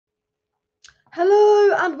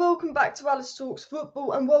Hello and welcome back to Alice Talks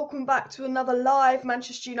Football and welcome back to another live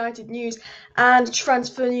Manchester United news and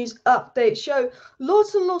transfer news update show.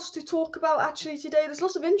 Lots and lots to talk about actually today. There's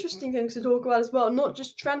lots of interesting things to talk about as well, not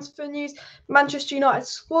just transfer news. Manchester United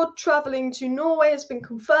squad travelling to Norway has been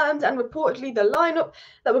confirmed and reportedly the lineup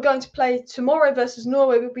that we're going to play tomorrow versus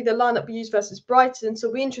Norway will be the lineup we use versus Brighton. So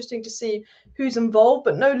it'll be interesting to see who's involved,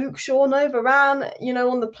 but no Luke Shaw, no Varane,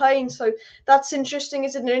 on the plane. So that's interesting.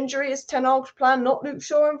 Is it an injury? Is Ten Hag's plan not Luke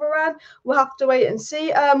Shaw and Varane? We'll have to wait and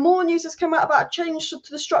see. More news has come out about a change to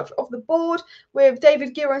the structure of the board, with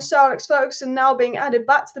David Gear and Sir Alex Ferguson now being added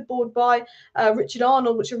back to the board by Richard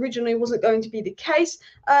Arnold, which originally wasn't going to be the case.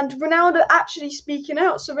 And Ronaldo actually speaking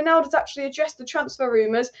out. So Ronaldo's actually addressed the transfer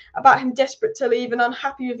rumours about him desperate to leave and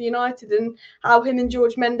unhappy with United, and how him and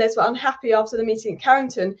George Mendes were unhappy after the meeting at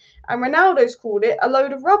Carrington. And Ronaldo's called it a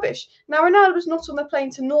load of rubbish. Now, Ronaldo was not on the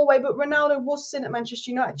plane to Norway, but Ronaldo was seen at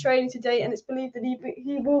Manchester United training today, and it's believed that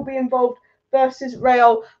he will be involved versus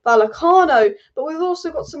Rayo Vallecano. But we've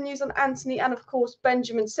also got some news on Antony and, of course,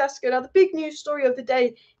 Benjamin Sesko. Now, the big news story of the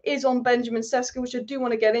day is on Benjamin Sesko, which I do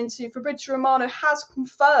want to get into. Fabrizio Romano has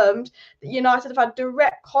confirmed that United have had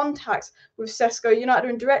direct contacts with Sesko. United are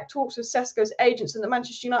in direct talks with Sesko's agents, and that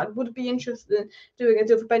Manchester United would be interested in doing a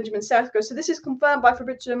deal for Benjamin Sesko. So this is confirmed by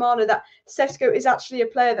Fabrizio Romano that Sesko is actually a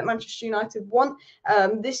player that Manchester United want.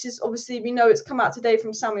 This is obviously, we know it's come out today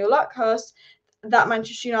from Samuel Luckhurst, that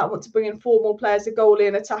Manchester United want to bring in 4 more players, a goalie,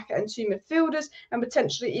 an attacker, and 2 midfielders, and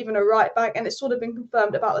potentially even a right back. And it's sort of been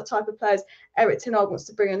confirmed about the type of players ERIK Ten Hag wants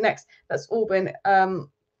to bring in next. That's all been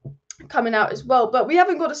coming out as well. But we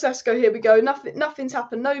haven't got a Sesko. Here we go. Nothing's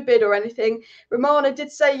happened. No bid or anything. Romano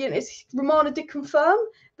did say, Romano did confirm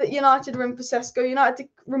that United are in for Sesko.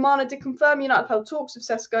 Romano did confirm United held talks with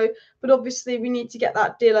Sesko, but obviously we need to get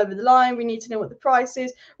that deal over the line. We need to know what the price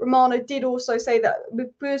is. Romano did also say that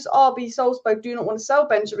because RB Salzburg do not want to sell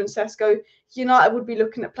Benjamin Sesko, United would be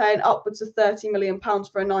looking at paying upwards of £30 million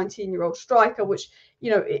for a 19-year-old striker, which,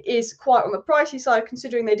 it is quite on the pricey side,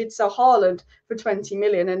 considering they did sell Haaland for 20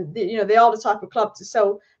 million. And, they are the type of club to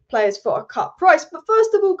sell players for a cut price. But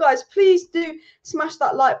first of all, guys, please do smash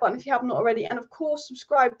that like button if you haven't already, and of course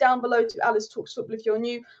subscribe down below to Alice Talks Football if you're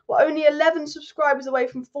new. We're only 11 subscribers away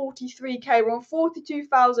from 43k. We're on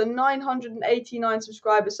 42,989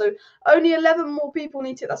 subscribers, so only 11 more people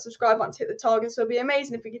need to hit that subscribe button to hit the target. So it'd be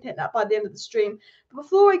amazing if we can hit that by the end of the stream. But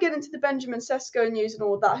before I get into the Benjamin Sesko news and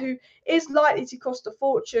all that, who is likely to cost a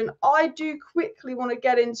fortune, I do quickly want to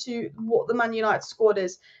get into what the Man United squad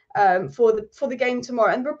is for the game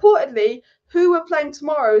tomorrow. And reportedly, who we're playing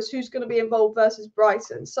tomorrow is who's going to be involved versus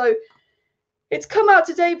Brighton. So it's come out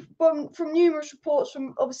today from numerous reports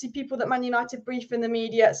from obviously people that Man United brief in the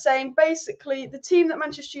media, saying basically the team that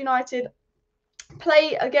Manchester United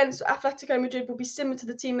play against Atletico Madrid will be similar to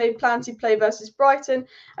the team they plan to play versus Brighton,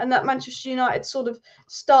 and that Manchester United sort of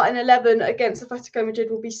starting 11 against Atletico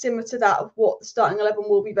Madrid will be similar to that of what the starting 11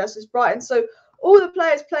 will be versus Brighton. So all the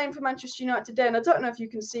players playing for Manchester United today, and I don't know if you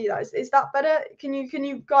can see that. Is that better? Can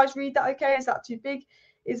you guys read that okay? Is that too big?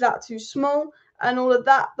 Is that too small? And all of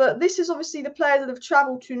that. But this is obviously the players that have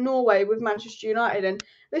travelled to Norway with Manchester United, and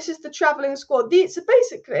this is the travelling squad. So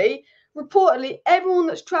basically, reportedly, everyone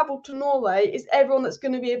that's travelled to Norway is everyone that's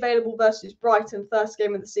going to be available versus Brighton first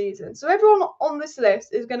game of the season. So everyone on this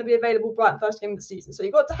list is going to be available Brighton first game of the season. So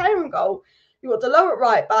you've got De Gea in goal, you've got Delo at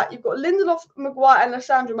right back, you've got Lindelof, Maguire, and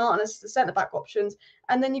Lissandro Martinez as the centre back options,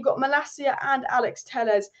 and then you've got Malacia and Alex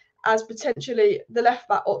Telles as potentially the left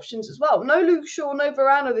back options as well. No Luke Shaw, no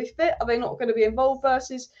Varane. Are they fit? Are they not going to be involved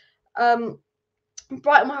versus Brighton?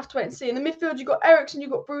 Will have to wait and see. In the midfield, you've got Eriksen,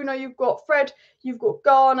 you've got Bruno, you've got Fred, you've got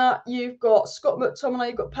Garner, you've got Scott McTominay,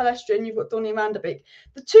 you've got Palestra, and you've got Donny van de Beek.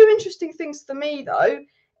 The two interesting things for me, though,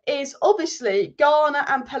 is obviously Garner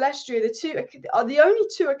and Palestra are the only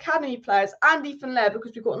 2 academy players, and Ethan Lair,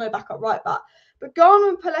 because we've got no backup right back. But Garner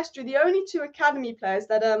and Palestra are the only 2 academy players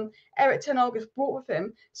that ERIK Ten Hag has brought with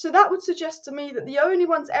him. So that would suggest to me that the only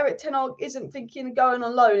ones ERIK Ten Hag isn't thinking of going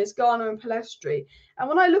on loan is Garner and Palestra. And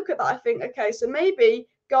when I look at that, I think, okay, so maybe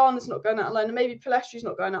Garner's not going out on loan, and maybe Palestri's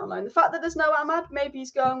not going out on loan. The fact that there's no Ahmad, maybe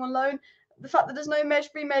he's going on loan. The fact that there's no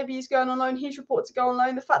Mejbri, maybe he's going on loan. He's reported to go on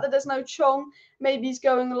loan. The fact that there's no Chong, maybe he's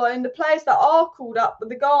going on loan. The players that are called up with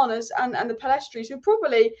the Garners and the Palestris, who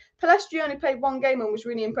probably, Palestri only played 1 game and was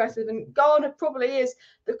really impressive, and Garner probably is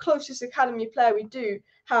the closest academy player we do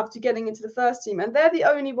have to getting into the first team. And they're the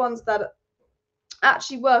only ones that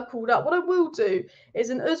actually were called up. What I will do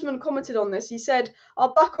is, and Usman commented on this, he said,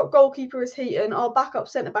 our backup goalkeeper is Heaton, our backup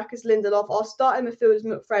centre-back is Lindelof, our starting midfield is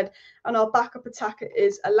McFred, and our backup attacker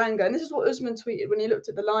is Alanga. And this is what Usman tweeted when he looked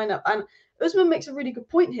at the lineup. And Usman makes a really good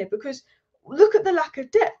point here, because look at the lack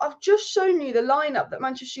of depth. I've just shown you the lineup that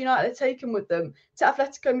Manchester United had taken with them to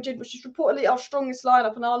Atletico Madrid, which is reportedly our strongest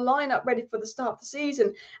lineup and our lineup ready for the start of the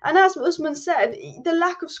season. And as Usman said, the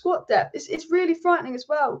lack of squad depth is really frightening as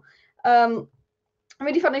well.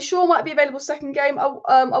 Really funny. Shaw might be available second game. I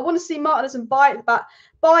want to see Martinez and Bailly at the back.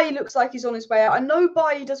 Bailly looks like he's on his way out. I know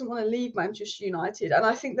Bailly doesn't want to leave Manchester United, and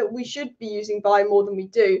I think that we should be using Bailly more than we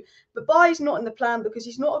do. But Bailly's not in the plan because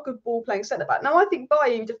he's not a good ball-playing centre-back. Now, I think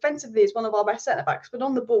Bailly defensively is one of our best centre-backs, but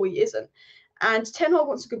on the ball he isn't. And Ten Hag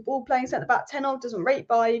wants a good ball-playing centre-back. Ten Hag doesn't rate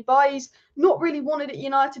Bailly. Bailly's not really wanted at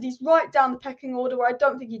United. He's right down the pecking order where I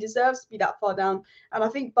don't think he deserves to be that far down. And I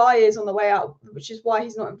think Bailly is on the way out, which is why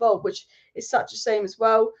he's not involved, which is such a shame as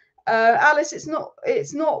well. Alice,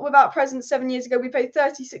 it's not without presence. 7 years ago, we paid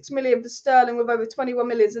 36 million for Sterling with over 21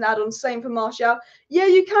 million as an add-on. Same for Martial. Yeah,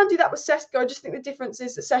 you can do that with SESKO. I just think the difference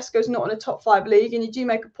is that SESKO's not in a top 5 league, and you do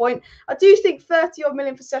make a point. I do think 30 odd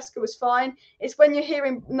million for SESKO was fine. It's when you're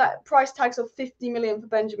hearing price tags of 50 million for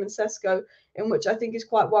Benjamin Sesko, in which I think is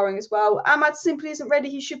quite worrying as well. Ahmad simply isn't ready.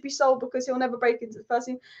 He should be sold because he'll never break into the first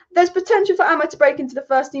team. There's potential for Ahmad to break into the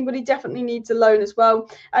first team, but he definitely needs a loan as well.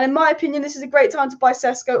 And in my opinion, this is a great time to buy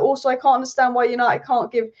Sesko. Also, I can't understand why United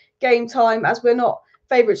can't give game time, as we're not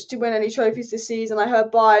favourites to win any trophies this season. I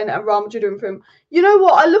heard Bayern and Real Madrid are in for him. You know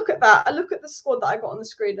what? I look at that. I look at the squad that I got on the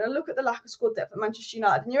screen, and I look at the lack of squad depth at Manchester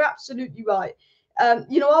United, and you're absolutely right.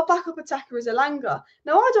 Our backup attacker is Elanga.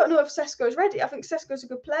 Now, I don't know if Sesko is ready. I think Sesko's a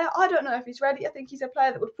good player. I don't know if he's ready. I think he's a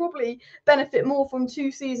player that would probably benefit more from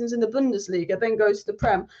 2 seasons in the Bundesliga than goes to the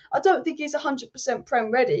Prem. I don't think he's 100%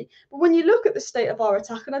 Prem ready. But when you look at the state of our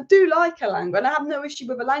attack, and I do like Elanga, and I have no issue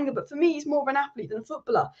with Elanga, but for me, he's more of an athlete than a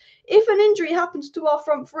footballer. If an injury happens to our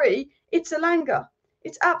front three, it's Elanga.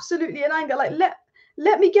 It's absolutely Elanga. Like,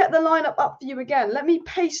 let me get the lineup up for you again. Let me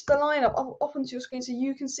paste the lineup up onto your screen so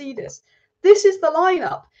you can see this. This is the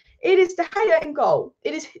lineup. It is De Gea in goal.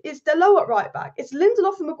 It's Delot at right back. It's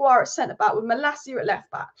Lindelof and Maguire at centre back with Malacia at left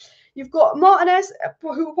back. You've got Martinez,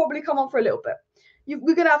 who will probably come on for a little bit.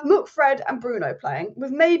 We're going to have Fred and Bruno playing, with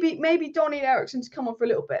maybe Donny and Ericsson to come on for a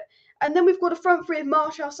little bit. And then we've got a front three of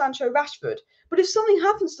Martial, Sancho, Rashford. But if something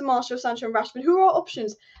happens to Martial, Sancho and Rashford, who are our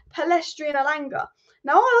options? Pellistri and Elanga.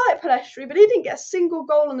 Now, I like Pellistri, but he didn't get a single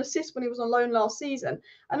goal and assist when he was on loan last season.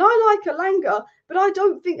 And I like Elanga, but I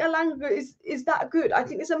don't think Elanga is that good. I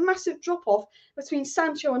think there's a massive drop-off between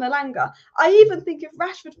Sancho and Elanga. I even think if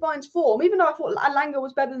Rashford finds form, even though I thought Elanga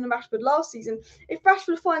was better than Rashford last season, if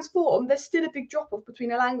Rashford finds form, there's still a big drop-off between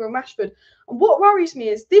Elanga and Rashford. And what worries me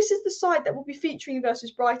is this is the side that will be featuring versus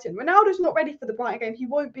Brighton. Ronaldo's not ready for the Brighton game. He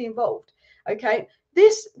won't be involved. Okay? The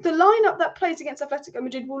lineup that plays against Atletico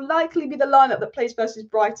Madrid will likely be the lineup that plays versus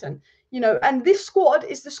Brighton, and this squad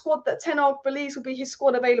is the squad that Ten Hag believes will be his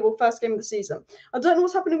squad available first game of the season. I don't know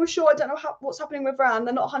what's happening with Shaw. I don't know what's happening with Varane.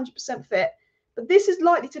 They're not 100% fit, but this is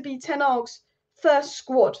likely to be Ten Hag's first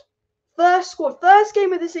game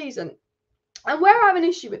of the season. And where I have an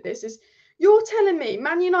issue with this is you're telling me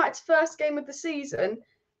Man United's first game of the season,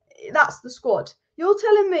 that's the squad. You're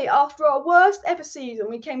telling me after our worst ever season,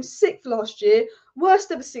 we came 6th last year,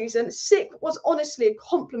 worst ever season. 6th was honestly a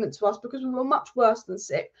compliment to us because we were much worse than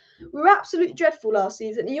 6th. We were absolutely dreadful last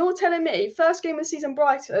season. And you're telling me, first game of the season,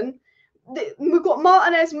 Brighton, we've got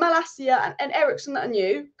Martinez, Malacia and Ericsson that are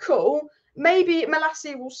new. Cool. Maybe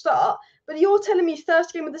Malacia will start. But you're telling me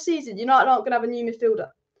first game of the season, United aren't going to have a new midfielder.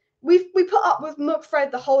 We put up with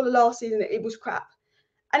Fred the whole of last season. It was crap.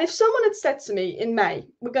 And if someone had said to me in May,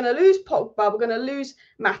 we're going to lose Pogba, we're going to lose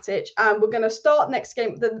Matic, and we're going to start next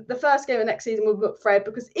game, the first game of next season with Fred,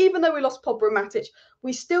 because even though we lost Pogba and Matic,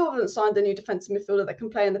 we still haven't signed a new defensive midfielder that can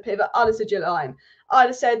play in the pivot. I'd have said you're lying. I'd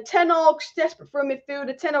have said Ten Hag's desperate for a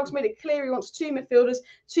midfielder. Ten Hag's made it clear he wants two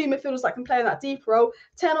midfielders that can play in that deep role.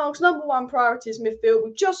 Ten Hag's number one priority is midfield.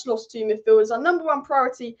 We've just lost 2 midfielders. Our number one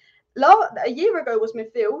priority a year ago was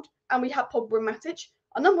midfield, and we had Pogba and Matic.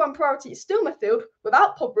 Our number one priority is still midfield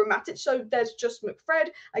without Pogba and Matic, so there's just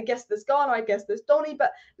McFred. I guess there's Garner, I guess there's Donny,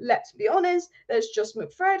 but let's be honest, there's just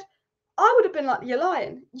McFred. I would have been like, you're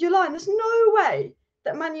lying. You're lying. There's no way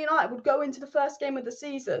that Man United would go into the first game of the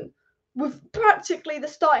season with practically the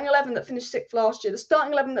starting 11 that finished 6th last year, the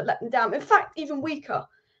starting 11 that let them down. In fact, even weaker,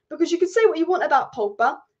 because you could say what you want about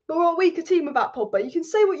Pogba, but we're a weaker team about Pogba. You can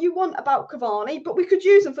say what you want about Cavani, but we could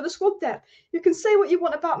use him for the squad depth. You can say what you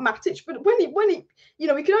want about Matic, but when he,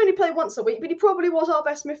 we can only play once a week, but he probably was our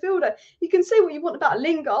best midfielder. You can say what you want about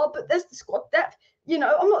Lingard, but there's the squad depth. I'm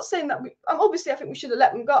not saying that obviously I think we should have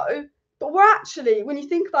let them go, but we're actually, when you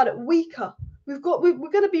think about it, weaker. We're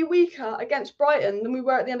going to be weaker against Brighton than we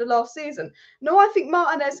were at the end of last season. No, I think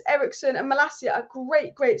Martinez, Ericsson, and Malacia are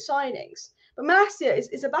great signings. But Malacia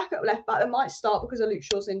is a backup left back that might start because of Luke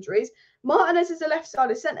Shaw's injuries. Martinez is a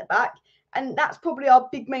left-sided centre-back, and that's probably our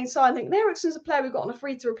big main side. I think Eriksen's a player we've got on a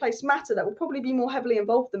free to replace Mata that will probably be more heavily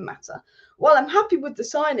involved than Mata. While I'm happy with the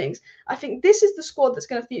signings, I think this is the squad that's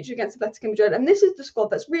going to feature against Atletico Madrid, and this is the squad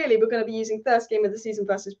that's really we're going to be using first game of the season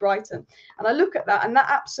versus Brighton. And I look at that, and that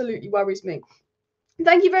absolutely worries me.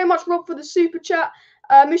 Thank you very much, Rob, for the super chat.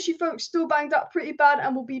 Miss you folks still banged up pretty bad,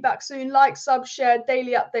 and we'll be back soon. Like, sub, share,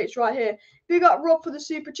 daily updates right here. Big up, Rob, for the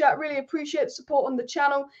super chat. Really appreciate the support on the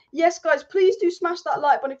channel. Yes, guys, please do smash that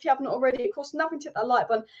like button if you haven't already. It costs nothing to hit that like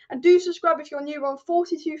button. And do subscribe if you're new. We're on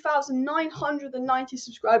 42,990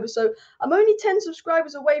 subscribers. So I'm only 10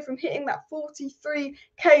 subscribers away from hitting that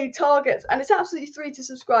 43K target. And it's absolutely free to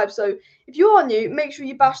subscribe. So if you are new, make sure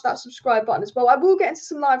you bash that subscribe button as well. I will get into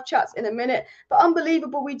some live chats in a minute. But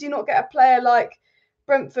unbelievable, we do not get a player like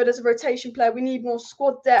Brentford as a rotation player. We need more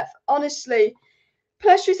squad depth. Honestly,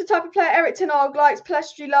 Pellistri is the type of player Erik ten Hag likes.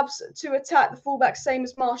 Pellistri loves to attack the fullback, same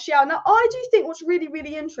as Martial. Now, I do think what's really,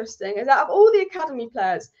 really interesting is that of all the academy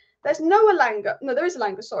players, there's no Elanga. No, there is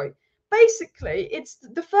Elanga, sorry. Basically, it's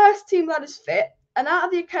the first team that is fit. And out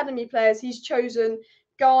of the academy players, he's chosen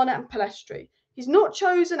Garner and Pellistri. He's not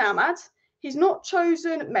chosen Ahmad. He's not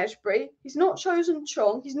chosen Mejbri. He's not chosen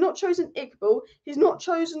Chong. He's not chosen Iqbal. He's not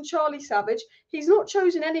chosen Charlie Savage. He's not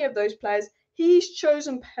chosen any of those players. He's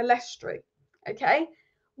chosen Pellistri. Okay?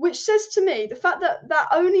 Which says to me, the fact that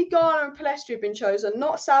only Garner and Pellistri have been chosen,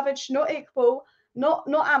 not Savage, not Iqbal, not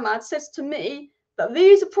Ahmad, says to me that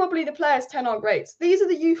these are probably the players Ten Hag rates. These are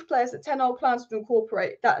the youth players that Ten Hag plans to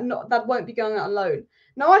incorporate that won't be going out on loan.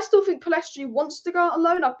 Now, I still think Pellistri wants to go out on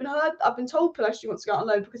loan. I've been told Pellistri wants to go out on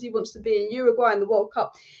loan because he wants to be in Uruguay in the World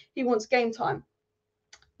Cup. He wants game time.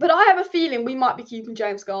 But I have a feeling we might be keeping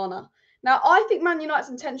James Garner. Now, I think Man United's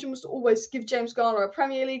intention was to always give James Garner a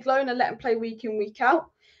Premier League loan and let him play week in, week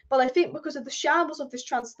out. But I think because of the shambles of this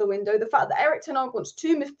transfer window, the fact that Erik ten Hag wants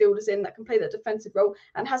 2 midfielders in that can play that defensive role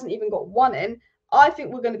and hasn't even got one in, I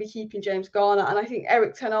think we're going to be keeping James Garner, and I think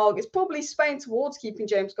Erik ten Hag is probably swaying towards keeping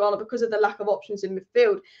James Garner because of the lack of options in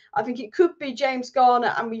midfield. I think it could be James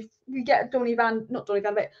Garner, and we get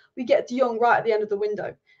we get De Jong right at the end of the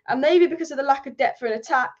window. And maybe because of the lack of depth in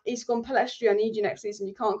attack, he's gone Pellistri, I need you next season,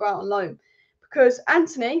 you can't go out on loan. Because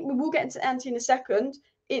Antony, we will get into Antony in a second,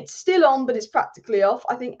 it's still on, but it's practically off.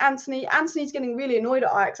 I think Antony's getting really annoyed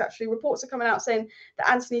at Ajax, actually. Reports are coming out saying that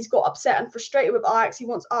Antony's got upset and frustrated with Ajax. He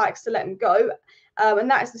wants Ajax to let him go. And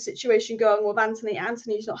that is the situation going with Antony.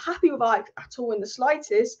 Antony's not happy with Ajax at all in the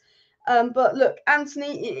slightest. But look,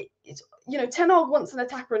 Antony, Ten Hag wants an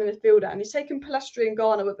attacker and a midfielder, and he's taken Pellistri and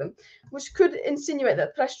Garner with him, which could insinuate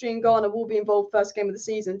that Pellistri and Garner will be involved first game of the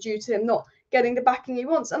season due to him not getting the backing he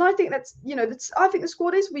wants. And I think I think the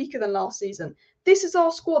squad is weaker than last season. This is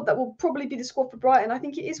our squad that will probably be the squad for Brighton. I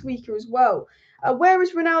think it is weaker as well. Where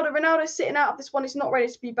is Ronaldo? Ronaldo's sitting out of this one. He's not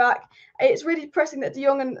ready to be back. It's really depressing that De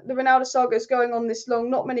Jong and the Ronaldo saga is going on this long.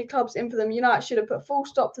 Not many clubs in for them. United should have put a full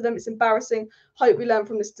stop to them. It's embarrassing. Hope we learn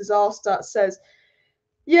from this disaster. It says,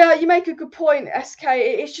 yeah, you make a good point, SK.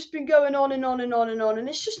 It's just been going on and on and on and on. And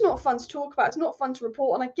it's just not fun to talk about. It's not fun to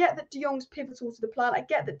report. And I get that De Jong's pivotal to the plan. I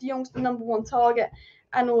get that De Jong's the #1 target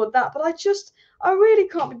and all of that. But I really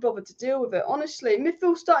can't be bothered to deal with it, honestly.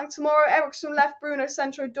 Midfield starting tomorrow. Eriksen left, Bruno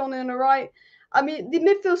centro, Don on the right. I mean, the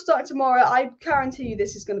midfield starting tomorrow, I guarantee you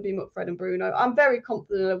this is going to be McFred and Bruno. I'm very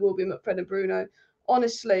confident it will be McFred and Bruno.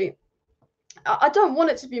 Honestly, I don't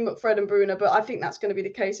want it to be McFred and Bruno, but I think that's going to be the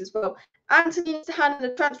case as well. Antony needs to hand in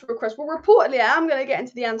a transfer request. Well, reportedly, I am going to get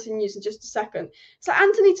into the Antony news in just a second. So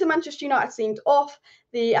Antony to Manchester United seemed off.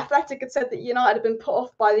 The Athletic had said that United had been put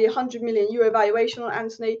off by the €100 million valuation on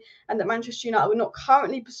Antony and that Manchester United were not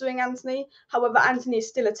currently pursuing Antony. However, Antony is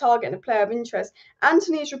still a target and a player of interest.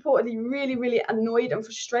 Antony is reportedly really, really annoyed and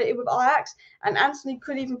frustrated with Ajax, and Antony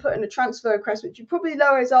could even put in a transfer request, which would probably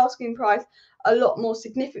lower his asking price a lot more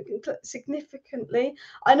significantly.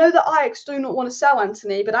 I know that Ajax do not want to sell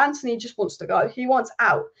Antony, but Antony just wants to go. He wants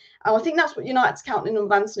out. And I think that's what United's counting on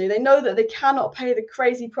with Antony. They know that they cannot pay the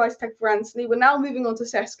crazy price tag for Antony. We're now moving on to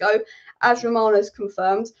SESKO, as Romano's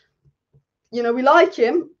confirmed. We like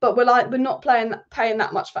him, but we're not paying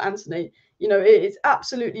that much for Antony. It's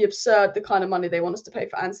absolutely absurd the kind of money they want us to pay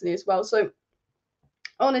for Antony as well. So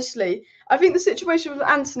honestly, I think the situation with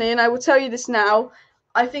Antony, and I will tell you this now,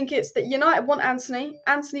 I think it's that United want Antony,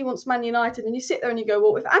 Antony wants Man United, and you sit there and you go,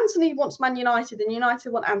 well, if Antony wants Man United and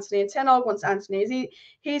United want Antony and Ten Hag wants Antony,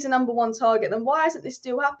 he's a #1 target, then why hasn't this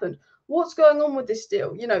deal happened? What's going on with this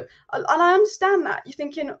deal? And I understand that. You're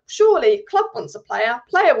thinking, surely club wants a player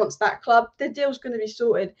wants that club, the deal's going to be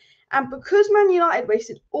sorted. And because Man United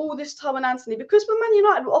wasted all this time on Antony, because when Man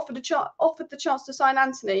United were offered the chance to sign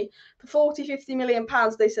Antony for 40, 50 million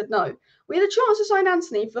pounds, they said no. We had a chance to sign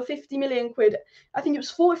Antony for 50 million quid. I think it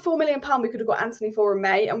was 44 million pounds we could have got Antony for in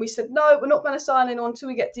May. And we said, no, we're not going to sign anyone until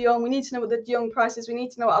we get De Jong. We need to know what the De Jong price is. We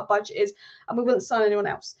need to know what our budget is. And we wouldn't sign anyone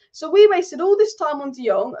else. So we wasted all this time on De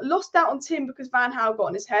Jong, lost out on Tim because Van Gaal got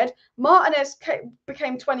on his head. Martinez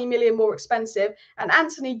became 20 million more expensive. And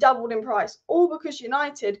Antony doubled in price. All because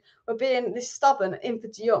United were being this stubborn in for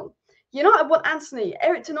De Jong. United want Antony.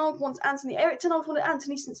 Erik ten Hag wants Antony. Erik ten Hag wanted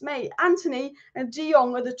Antony since May. Antony and De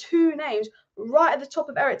Jong are the two names right at the top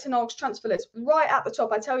of Erik ten Hag's transfer list. Right at the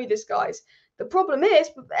top, I tell you this, guys. The problem is,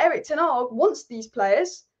 Erik ten Hag wants these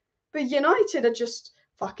players, but United are just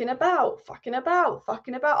fucking about.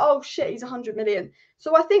 Oh shit, he's 100 million.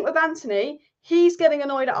 So I think with Antony, he's getting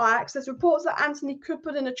annoyed at Ajax. There's reports that Antony could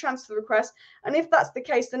put in a transfer request, and if that's the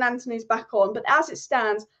case, then Antony's back on. But as it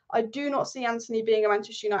stands, I do not see Antony being a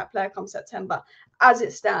Manchester United player come September. As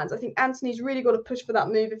it stands, I think Antony's really got to push for that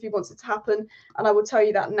move if he wants it to happen, and I will tell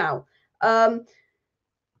you that now.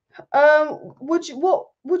 Would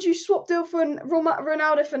you swap deal for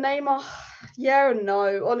Ronaldo for Neymar? Yeah or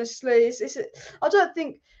no? Honestly, I don't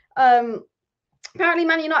think. Apparently,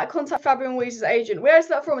 Man United contacted Fabio Ruiz's agent. Where is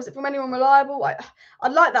that from? Is it from anyone reliable?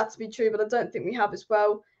 I'd like that to be true, but I don't think we have as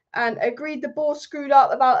well. And agreed the board screwed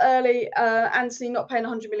up about early Antony not paying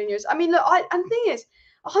 100 million euros. I mean, look, and the thing is,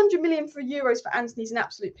 100 million euros for Antony is an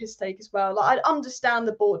absolute piss take as well. Like, I'd understand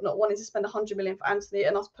the board not wanting to spend 100 million for Antony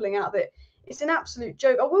and us pulling out of it. It's an absolute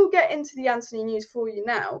joke. I will get into the Antony news for you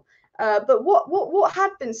now. But what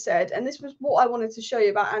had been said, and this was what I wanted to show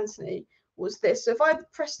you about Antony, was this. So if I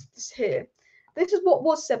press this here, this is what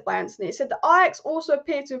was said by Antony. It said that Ajax also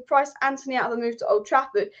appeared to have priced Antony out of the move to Old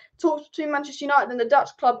Trafford. Talks between Manchester United and the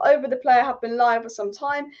Dutch club over the player have been live for some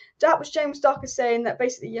time. That was James Ducker saying that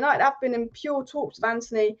basically United have been in pure talks with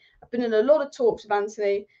Antony, have been in a lot of talks with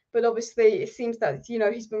Antony, but obviously it seems that, you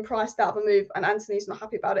know, he's been priced out of a move and Antony's not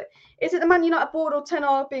happy about it. Is it the Man United board or Ten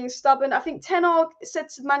Hag being stubborn? I think Ten Hag said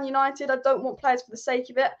to Man United, I don't want players for the sake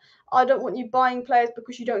of it. I don't want you buying players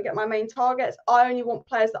because you don't get my main targets. I only want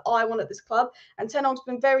players that I want at this club. And Ten Hag's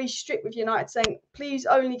been very strict with United, saying, please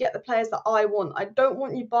only get the players that I want. I don't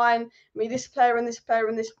want you buying me this player and this player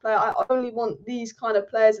and this player. I only want these kind of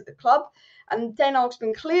players at the club. And Ten Hag's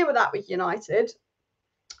been clear with that with United.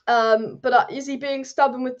 But is he being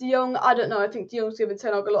stubborn with De Jong? I don't know. I think De Jong's given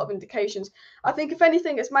Ten Hag a lot of indications. I think if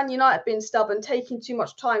anything, it's Man United being stubborn, taking too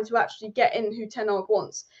much time to actually get in who Ten Hag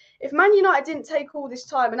wants. If Man United didn't take all this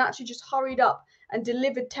time and actually just hurried up and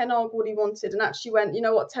delivered Ten Hag what he wanted and actually went, you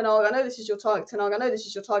know what, Ten Hag, I know this is your target, Ten Hag, I know this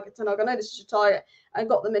is your target, Ten Hag, I know this is your target, and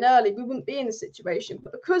got them in early, we wouldn't be in this situation.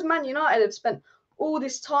 But because Man United have spent all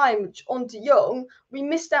this time on De Jong, we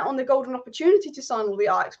missed out on the golden opportunity to sign all the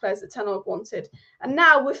Ajax players that Ten Hag wanted. And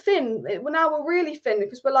now we're thin. Now we're really thin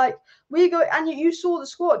because we're like, and you saw the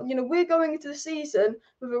squad, you know, we're going into the season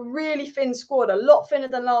with a really thin squad, a lot thinner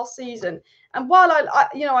than last season. And while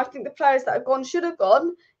I think the players that have gone should have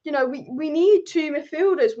gone, you know, we need two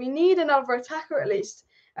midfielders. We need another attacker at least.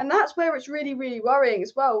 And that's where it's really, really worrying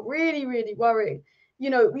as well. Really, really worrying. You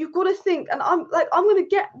know, you've got to think, and I'm going to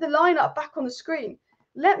get the lineup back on the screen.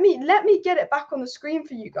 Let me get it back on the screen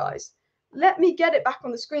for you guys. Let me get it back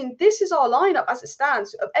on the screen. This is our lineup as it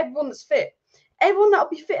stands of everyone that's fit. Everyone that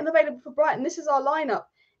will be fit and available for Brighton. This is our lineup.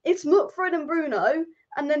 It's Mukfred and Bruno,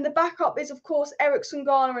 and then the backup is, of course, Eriksen,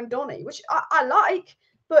 Garner, and Donny, which I like,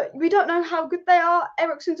 but we don't know how good they are.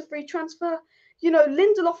 Eriksen's a free transfer. You know,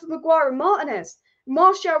 Lindelof, Maguire, and Martinez.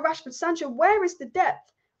 Martial, Rashford, Sancho. Where is the depth?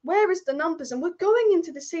 Where is the numbers? And we're going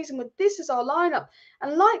into the season with this is our lineup.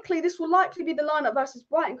 And this will likely be the lineup versus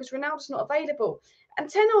Brighton because Ronaldo's not available. And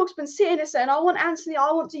Ten Hag's been sitting there saying, I want Antony,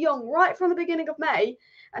 I want De Jong right from the beginning of May.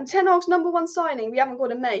 And Ten Hag's number one signing, we haven't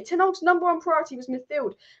got in May. Ten Hag's number one priority was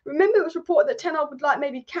midfield. Remember, it was reported that Ten Hag would like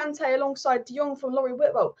maybe Kante alongside De Jong from Laurie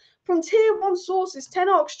Whitwell. From tier one sources, Ten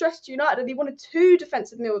Hag stressed to United that he wanted two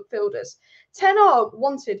defensive midfielders. Ten Hag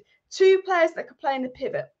wanted two players that could play in the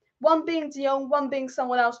pivot. One being De Jong, one being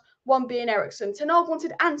someone else, one being Eriksen. Ten Hag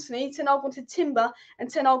wanted Antony, Ten Hag wanted Timber, and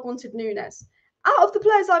Ten Hag wanted Nunes. Out of the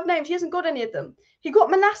players I've named, he hasn't got any of them. He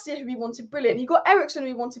got Malacia, who he wanted brilliant. He got Eriksen, who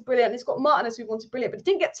he wanted brilliant. And he's got Martinez, who he wanted brilliant. But he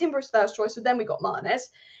didn't get Timber as first choice, so then we got Martinez.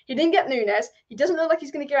 He didn't get Nunes. He doesn't look like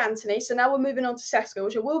he's going to get Antony. So now we're moving on to SESKO,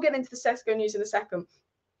 which I will get into the SESKO news in a second.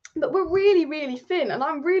 But we're really, really thin. And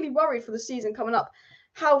I'm really worried for the season coming up,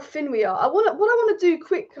 how thin we are. What I want to do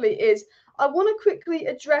quickly is, I want to quickly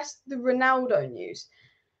address the Ronaldo news.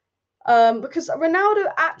 Because Ronaldo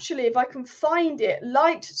actually, if I can find it,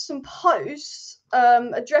 liked some posts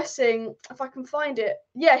addressing, if I can find it.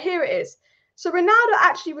 Yeah, here it is. So Ronaldo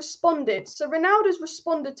actually responded. So Ronaldo's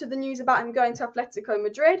responded to the news about him going to Atletico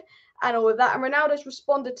Madrid and all of that. And Ronaldo's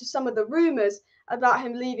responded to some of the rumours about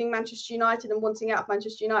him leaving Manchester United and wanting out of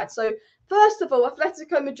Manchester United. So first of all,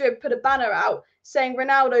 Atletico Madrid put a banner out saying,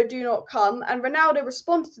 Ronaldo, do not come. And Ronaldo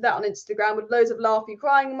responded to that on Instagram with loads of laughy,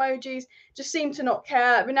 crying emojis, just seemed to not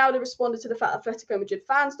care. Ronaldo responded to the fact that Atletico Madrid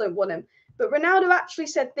fans don't want him. But Ronaldo actually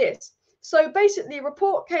said this. So basically, a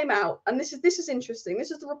report came out, and this is interesting.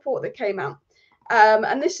 This is the report that came out.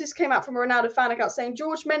 And this came out from a Ronaldo fan account saying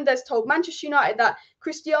George Mendes told Manchester United that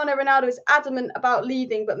Cristiano Ronaldo is adamant about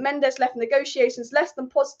leaving, but Mendes left negotiations less than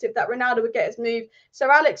positive that Ronaldo would get his move.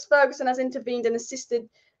 Sir Alex Ferguson has intervened and assisted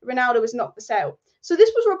Ronaldo is not for sale. So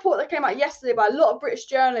this was a report that came out yesterday by a lot of British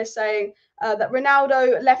journalists saying that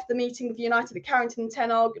Ronaldo left the meeting with United at Carrington and Ten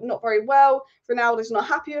Hag not very well. Ronaldo's not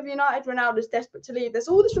happy with United. Ronaldo's desperate to leave. There's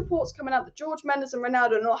all these reports coming out that George Mendes and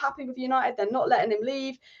Ronaldo are not happy with United. They're not letting him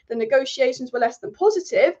leave. The negotiations were less than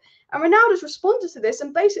positive. And Ronaldo's responded to this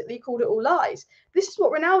and basically called it all lies. This is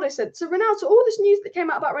what Ronaldo said. So Ronaldo, all this news that came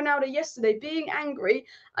out about Ronaldo yesterday being angry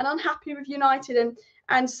and unhappy with United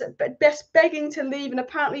and best begging to leave, and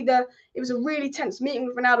apparently it was a really tense meeting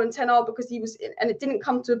with Ronaldo and Ten Hag because it didn't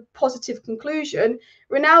come to a positive conclusion.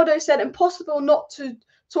 Ronaldo said, impossible not to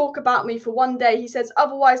talk about me for one day. He says,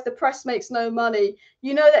 otherwise the press makes no money.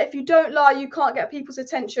 You know that if you don't lie, you can't get people's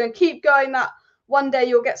attention. Keep going, that one day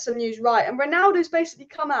you'll get some news right. And Ronaldo's basically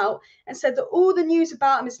come out and said that all the news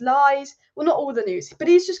about him is lies. Well, not all the news, but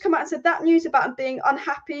he's just come out and said that news about him being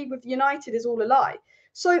unhappy with United is all a lie.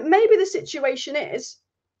 So maybe the situation is,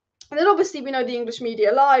 and then obviously we know the English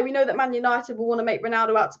media lie. We know that Man United will want to make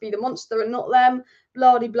Ronaldo out to be the monster and not them.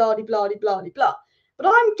 Blah-de-blah-de-blah-de-blah-de-blah. But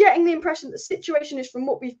I'm getting the impression that the situation is, from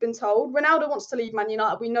what we've been told, Ronaldo wants to leave Man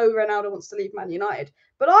United. We know Ronaldo wants to leave Man United.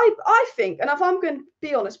 But I think, and if I'm going to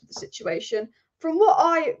be honest with the situation, from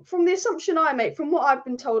the assumption I make, from what I've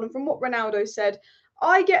been told and from what Ronaldo said,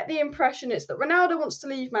 I get the impression it's that Ronaldo wants to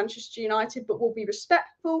leave Manchester United, but will be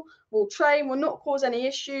respectful, will train, will not cause any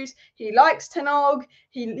issues. He likes Ten Hag,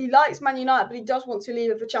 he likes Man United, but he does want to leave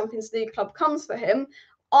if a Champions League club comes for him.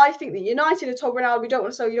 I think that United have told Ronaldo, we don't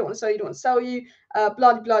want to sell you, don't want to sell you, don't want to sell you,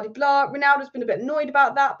 blah. Ronaldo's been a bit annoyed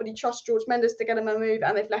about that, but he trusts George Mendes to get him a move,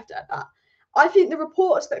 and they've left it at that. I think the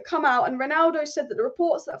reports that come out, and Ronaldo said that the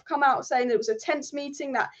reports that have come out saying that it was a tense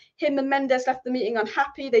meeting, that him and Mendes left the meeting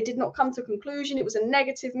unhappy, they did not come to a conclusion, it was a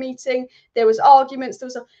negative meeting, there was arguments, there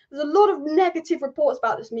was a lot of negative reports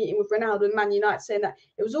about this meeting with Ronaldo and Man United saying that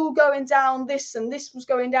it was all going down, this and this was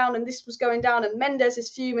going down and this was going down, and Mendes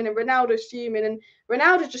is fuming and Ronaldo's fuming, and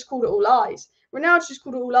Ronaldo just called it all lies. Ronaldo just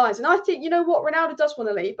called it all lies. And I think, you know what, Ronaldo does want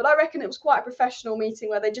to leave, but I reckon it was quite a professional meeting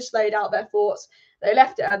where they just laid out their thoughts. They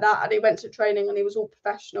left it at that, and he went to training and he was all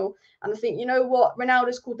professional. And I think, you know what,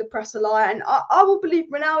 Ronaldo's called the press a liar. And I will believe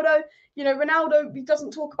Ronaldo. You know, Ronaldo, he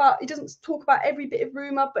doesn't talk about every bit of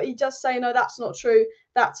rumour, but he does say, no, that's not true.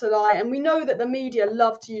 That's a lie. And we know that the media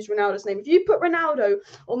love to use Ronaldo's name. If you put Ronaldo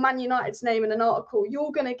or Man United's name in an article,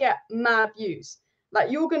 you're going to get mad views. Like,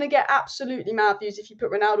 you're going to get absolutely mad views if you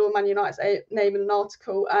put Ronaldo or Man United's name in an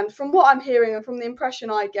article. And from what I'm hearing and from the impression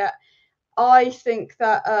I get, I think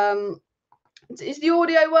that is the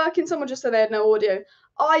audio working? Someone just said they had no audio.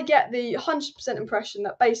 I get the 100% impression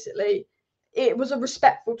that basically it was a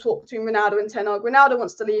respectful talk between Ronaldo and Ten Hag. Ronaldo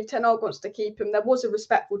wants to leave, Ten Hag wants to keep him. There was a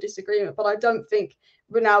respectful disagreement, but I don't think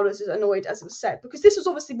Ronaldo's as annoyed as it was said, because this was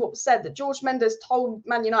obviously what was said, that George Mendes told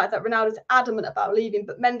Man United that Ronaldo's adamant about leaving,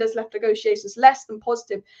 but Mendes left negotiations less than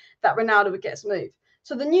positive that Ronaldo would get his move.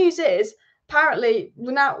 So the news is, apparently,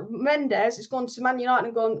 Mendes has gone to Man United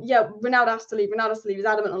and gone, yeah, Ronaldo has to leave. He's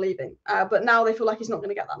adamant on leaving. But now they feel like he's not going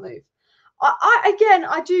to get that move.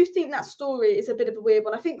 I do think that story is a bit of a weird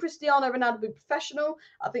one. I think Cristiano Ronaldo will be professional.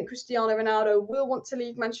 I think Cristiano Ronaldo will want to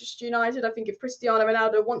leave Manchester United. I think if Cristiano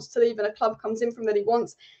Ronaldo wants to leave and a club comes in from that he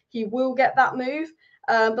wants, he will get that move.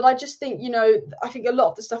 But I just think, you know, I think a lot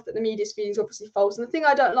of the stuff that the media is feeding is obviously false. And the thing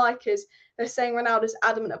I don't like is they're saying Ronaldo's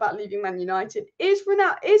adamant about leaving Man United. Is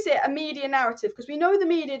it a media narrative? Because we know the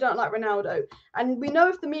media don't like Ronaldo. And we know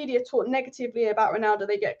if the media talk negatively about Ronaldo,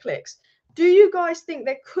 they get clicks. Do you guys think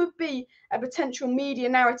there could be a potential media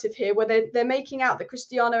narrative here where they're making out that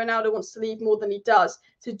Cristiano Ronaldo wants to leave more than he does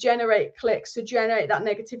to generate clicks, to generate that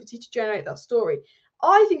negativity, to generate that story?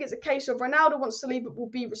 I think it's a case of Ronaldo wants to leave but will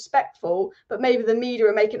be respectful, but maybe the media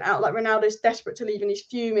are making it out like Ronaldo's desperate to leave and he's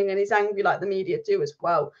fuming and he's angry like the media do as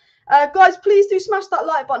well. Guys, please do smash that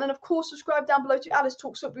like button, and of course subscribe down below to Alice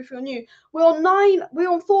Talks Football if you're new. We're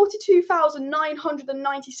on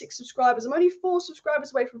 42,996 subscribers. I'm only 4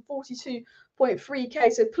 subscribers away from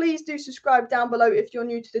 42.3k, so please do subscribe down below if you're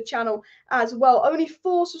new to the channel as well. Only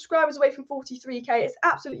 4 subscribers away from 43k. It's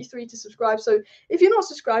absolutely free to subscribe, so if you're not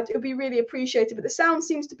subscribed, it would be really appreciated. But the sound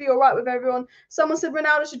seems to be all right with everyone. Someone said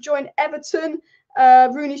Ronaldo should join Everton.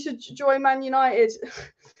 Rooney should join Man United.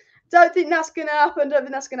 Don't think that's going to happen.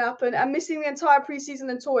 And missing the entire preseason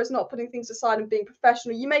and tour is not putting things aside and being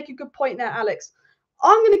professional. You make a good point there, Alex.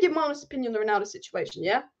 I'm going to give my honest opinion on the Ronaldo situation,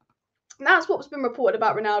 yeah? And that's what's been reported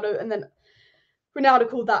about Ronaldo, and then Ronaldo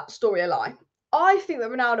called that story a lie. I think that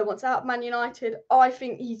Ronaldo wants out of Man United. I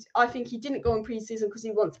think he didn't go in preseason because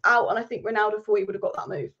he wants out, and I think Ronaldo thought he would have got that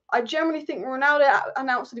move. I generally think Ronaldo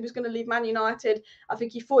announced that he was going to leave Man United. I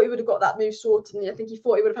think he thought he would have got that move sorted, and I think he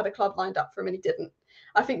thought he would have had a club lined up for him, and he didn't.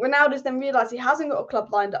 I think Ronaldo's then realised he hasn't got a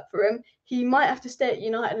club lined up for him. He might have to stay at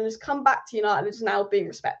United and has come back to United and is now being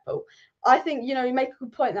respectful. I think, you make a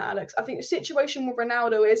good point there, Alex. I think the situation with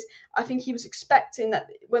Ronaldo is, I think he was expecting that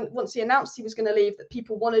once he announced he was going to leave, that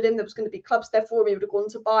people wanted him, there was going to be clubs there for him, he would have gone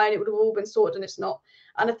to buy, and it would have all been sorted, and it's not.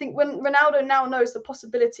 And I think when Ronaldo now knows the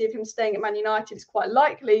possibility of him staying at Man United is quite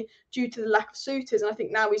likely due to the lack of suitors, and I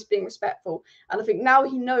think now he's being respectful. And I think now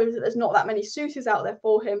he knows that there's not that many suitors out there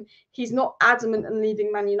for him. He's not adamant in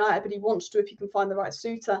leaving Man United, but he wants to if he can find the right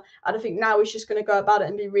suitor. And I think now he's just going to go about it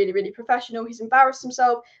and be really, really professional. He's embarrassed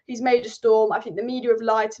himself. He's made a storm. I think the media have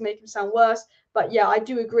lied to make him sound worse. But yeah, I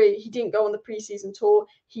do agree. He didn't go on the preseason tour.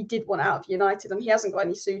 He did want out of United, and he hasn't got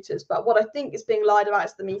any suitors. But what I think is being lied about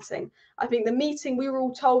is the meeting. I think the meeting, we were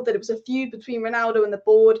all told that it was a feud between Ronaldo and the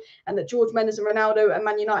board, and that George Mendes and Ronaldo and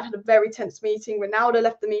Man United had a very tense meeting. Ronaldo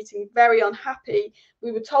left the meeting very unhappy.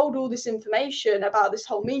 We were told all this information about this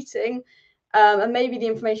whole meeting. And maybe the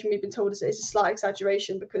information we've been told is a slight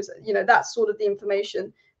exaggeration, because, that's sort of the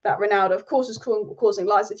information that Ronaldo, of course, is causing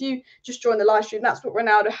lies. If you just join the live stream, that's what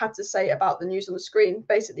Ronaldo had to say about the news on the screen,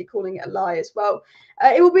 basically calling it a lie as well.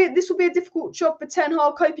 This will be a difficult job for Ten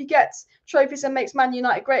Hag. Hope he gets trophies and makes Man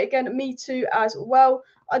United great again. Me too as well.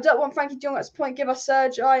 I don't want Frankie de Jong at this point. Give us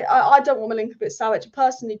Serge. I don't want Milinkovic-Savic. I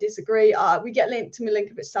personally disagree. We get linked to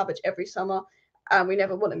Milinkovic-Savic every summer, and we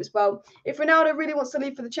never want him as well. If Ronaldo really wants to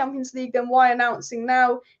leave for the Champions League, then why announcing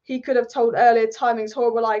now? He could have told earlier. Timing's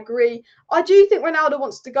horrible. I agree. I do think Ronaldo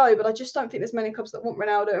wants to go, but I just don't think there's many clubs that want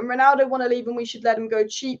Ronaldo. And Ronaldo want to leave, and we should let him go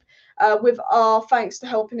cheap with our thanks to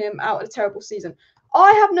helping him out a terrible season.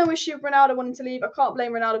 I have no issue with Ronaldo wanting to leave. I can't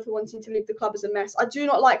blame Ronaldo for wanting to leave. The club is a mess. I do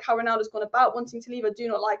not like how Ronaldo's gone about wanting to leave. I do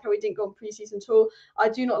not like how he didn't go on pre-season tour. I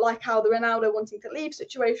do not like how the Ronaldo wanting to leave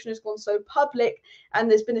situation has gone so public, and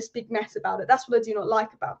there's been this big mess about it. That's what I do not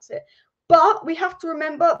like about it. But we have to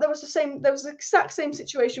remember there was the exact same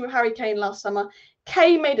situation with Harry Kane last summer.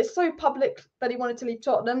 Kane made it so public that he wanted to leave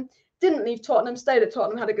Tottenham, didn't leave Tottenham, stayed at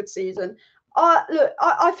Tottenham, had a good season. Look,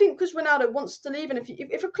 I think because Ronaldo wants to leave, and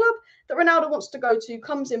if a club that Ronaldo wants to go to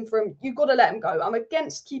comes in for him, you've got to let him go. I'm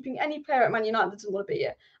against keeping any player at Man United that doesn't want to be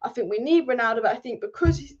here. I think we need Ronaldo, but I think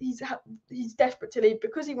because he's desperate to leave,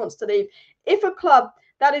 because he wants to leave, if a club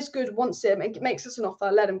that is good wants him and makes us an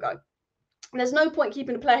offer, let him go. And there's no point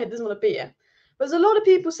keeping a player who doesn't want to be here. But there's a lot of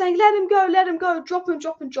people saying, let him go, drop him.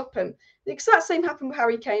 The exact same happened with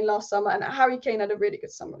Harry Kane last summer, and Harry Kane had a really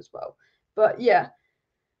good summer as well. But yeah.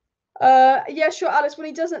 Yeah, sure, Alice. When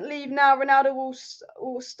he doesn't leave now, Ronaldo will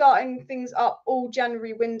starting things up all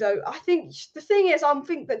January window. I think the thing is, I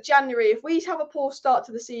think that January, if we have a poor start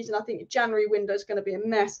to the season, I think January window is going to be a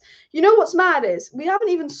mess. You know what's mad is we haven't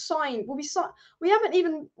even signed. We haven't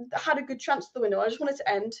even had a good transfer window. I just want it to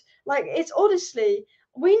end. Like, it's honestly,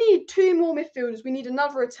 we need 2 more midfielders. We need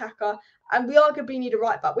another attacker, and we arguably need a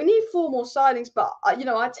right back. We need 4 more signings, but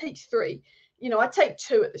I'd take 3. I'd take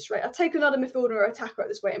 2 at this rate. I'd take another midfielder or attacker at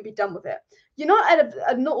this rate and be done with it. United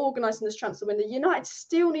are not organising this transfer window. United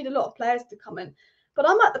still need a lot of players to come in. But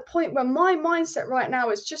I'm at the point where my mindset right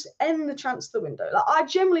now is just end the transfer window. Like, I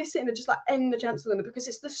generally sit there just like end the transfer window, because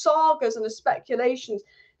it's the sagas and the speculations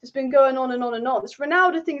that's been going on and on and on. This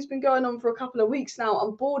Ronaldo thing has been going on for a couple of weeks now.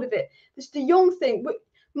 I'm bored of it. This De Jong thing.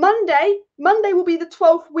 Monday will be the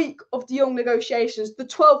 12th week of De Jong negotiations. The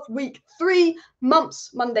 12th week. 3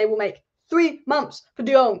 months Monday will make. 3 months for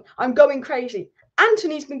De Jong. I'm going crazy.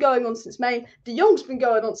 Antony's been going on since May. De Jong's been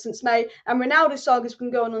going on since May. And Ronaldo's saga's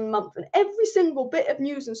been going on a month. And every single bit of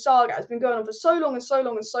news and saga has been going on for so long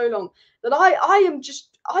that I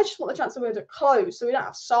just want the transfer window to close so we don't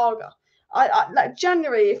have saga. Like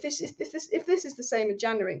January, if this is the same in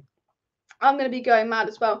January, I'm going to be going mad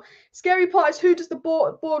as well. Scary part is, who does the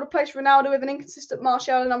board replace Ronaldo with? An inconsistent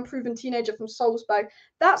Martial and unproven teenager from Salzburg.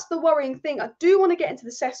 That's the worrying thing. I do want to get into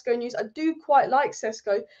the SESKO news. I do quite like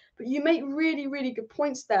SESKO, but you make really, really good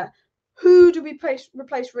points there. Who do we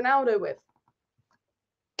replace Ronaldo with?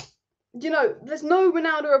 You know, there's no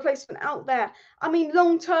Ronaldo replacement out there. I mean,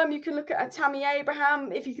 long term, you can look at a Tammy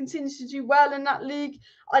Abraham if he continues to do well in that league.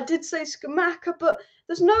 I did say Skamaka, but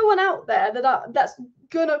there's no one out there that's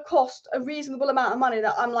gonna cost a reasonable amount of money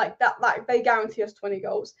that I'm like that they guarantee us 20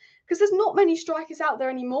 goals. Because there's not many strikers out there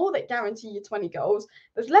anymore that guarantee you 20 goals.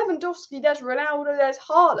 There's Lewandowski, there's Ronaldo, there's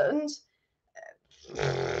Haaland.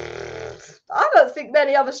 I don't think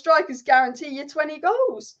many other strikers guarantee you 20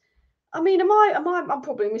 goals. I mean, I'm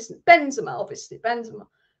probably missing Benzema, obviously, Benzema.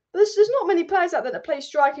 But there's not many players out there that play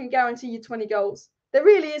striker and guarantee you 20 goals. There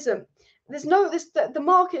really isn't. The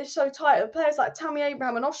market is so tight of players like Tammy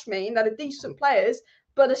Abraham and Oshmane that are decent players,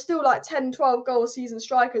 but are still like 10, 12 goal a season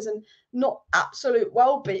strikers and not absolute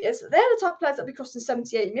world beaters. They're the type of players that be costing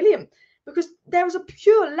 78 million because there is a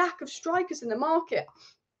pure lack of strikers in the market.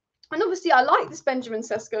 And obviously, I like this Benjamin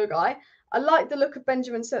Sesko guy. I like the look of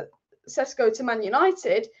Benjamin Sesko to Man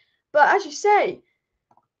United. But as you say,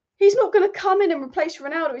 he's not going to come in and replace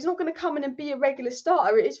Ronaldo. He's not going to come in and be a regular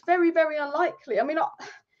starter. It's very, very unlikely. I mean,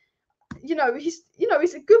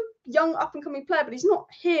 he's a good young up and coming player, but he's not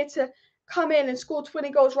here to come in and score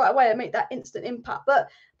 20 goals right away and make that instant impact. But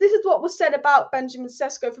this is what was said about Benjamin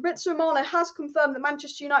Sesko. Fabrizio Romano has confirmed that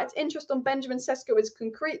Manchester United's interest on Benjamin Sesko is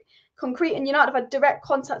concrete, and United have had direct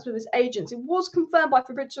contacts with his agents. It was confirmed by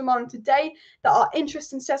Fabrizio Romano today that our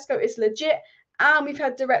interest in Sesko is legit, and we've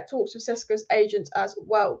had direct talks with Sesko's agents as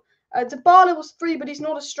well. Dybala was free, but he's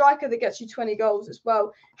not a striker that gets you 20 goals as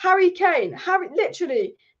well. Harry Kane,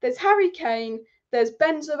 there's Harry Kane, there's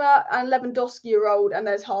Benzema and Lewandowski are old, and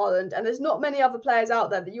there's Haaland, and there's not many other players out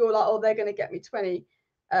there that you're like, oh, they're going to get me 20.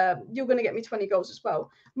 You're going to get me 20 goals as well.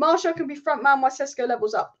 Martial can be front man while Sesko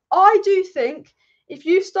levels up. I do think if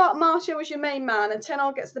you start Martial as your main man and Ten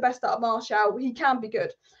Hag gets the best out of Martial, he can be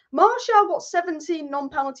good. Martial got 17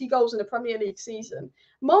 non-penalty goals in the Premier League season.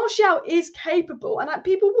 Martial is capable, and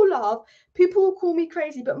people will laugh, people will call me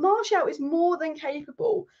crazy, but Martial is more than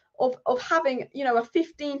capable of having, a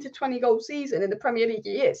 15 to 20 goal season in the Premier League.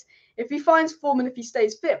 He is, if he finds form and if he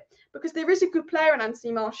stays fit, because there is a good player in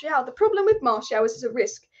Antony Martial. The problem with Martial is it's a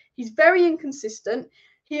risk. He's very inconsistent.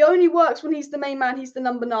 He only works when he's the main man, he's the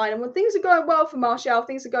number 9. And when things are going well for Martial,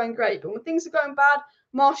 things are going great. But when things are going bad,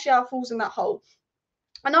 Martial falls in that hole.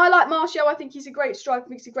 And I like Martial. I think he's a great striker. I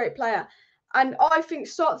think he's a great player. And I think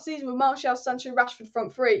start the season with Martial, Sancho, Rashford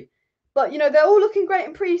front three. But, they're all looking great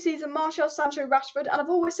in pre-season, Martial, Sancho, Rashford. And I've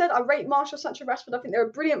always said I rate Martial, Sancho, Rashford. I think they're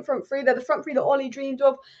a brilliant front three. They're the front three that Ollie dreamed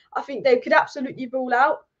of. I think they could absolutely ball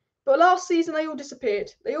out. But last season, they all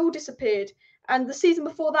disappeared. And the season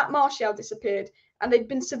before that, Martial disappeared. And they've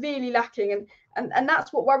been severely lacking. And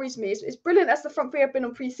that's what worries me. It's brilliant as the front three have been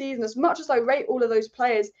on pre-season. As much as I rate all of those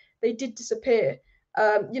players, they did disappear.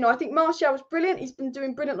 I think Martial was brilliant. He's been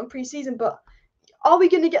doing brilliant on pre-season, but are we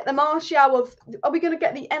going to get the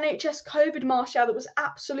NHS COVID Martial that was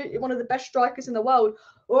absolutely one of the best strikers in the world?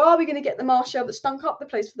 Or are we going to get the Martial that stunk up the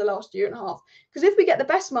place for the last year and a half? Because if we get the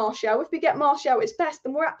best Martial, if we get Martial at his best,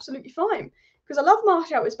 then we're absolutely fine. Because I love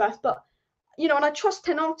Martial at his best, but, and I trust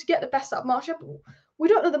Ten Hag to get the best out of Martial, but we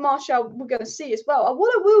don't know the Martial we're going to see as well. And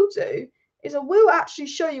what I will do is I will actually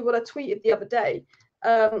show you what I tweeted the other day.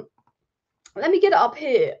 Let me get it up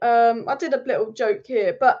here. I did a little joke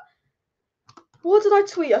here, but what did I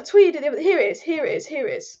tweet? I tweeted it. Here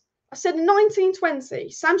it is. I said in 1920,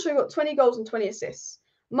 Sancho got 20 goals and 20 assists.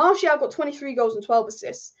 Martial got 23 goals and 12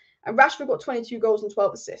 assists. And Rashford got 22 goals and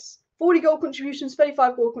 12 assists. 40 goal contributions,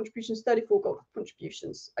 35 goal contributions, 34 goal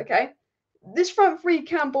contributions. Okay? This front three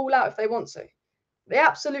can ball out if they want to. They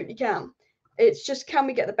absolutely can. It's just, can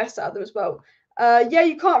we get the best out of them as well?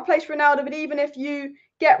 You can't replace Ronaldo, but even if you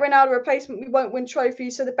get Ronaldo replacement, we won't win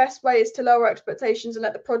trophies. So the best way is to lower expectations and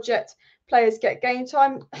let the project players get game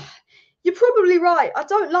time. You're probably right. I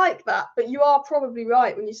don't like that, but you are probably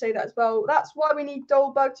right when you say that as well. That's why we need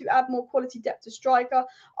Dolberg to add more quality depth to striker.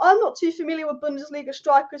 I'm not too familiar with Bundesliga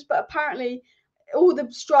strikers, but apparently all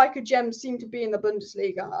the striker gems seem to be in the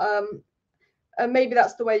Bundesliga. Maybe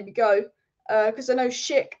that's the way we go. Because I know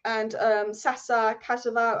Schick and Sasa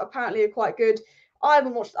Kasava apparently are quite good. I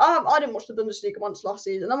didn't watch the Bundesliga once last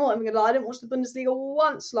season. I'm not even going to lie. I didn't watch the Bundesliga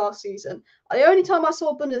once last season. The only time I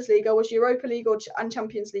saw Bundesliga was Europa League and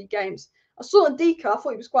Champions League games. I saw Ndika. I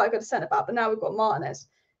thought he was quite a good centre-back, but now we've got Martinez.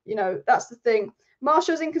 That's the thing.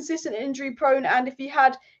 Martial's inconsistent and injury-prone, and if he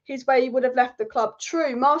had his way, he would have left the club.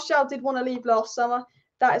 True. Martial did want to leave last summer.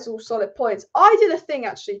 That is all solid points. I did a thing,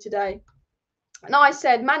 actually, today. And I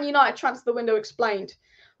said, Man United transfer window explained.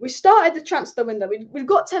 We started the transfer window. We've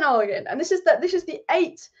got Ten Hag in, and this is the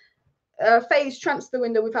 8th phase transfer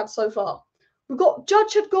window we've had so far. We've got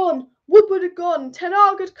Judge had gone, Woodward had gone, Ten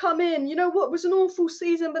Hag had come in. You know what, was an awful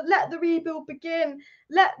season, but let the rebuild begin.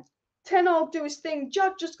 Let Ten Hag do his thing.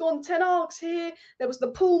 Judge just gone, Ten Hag's here. There was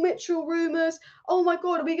the Paul Mitchell rumours. Oh my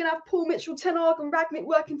God, are we going to have Paul Mitchell, Ten Hag and Rangnick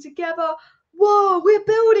working together? Whoa, we're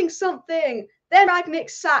building something. Then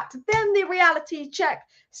Rangnick's sacked. Then the reality check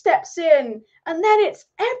steps in. And then it's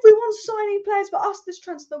everyone signing players for us this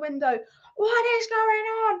transfer window. What is going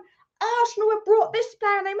on? Arsenal have brought this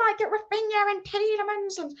player and they might get Rafinha and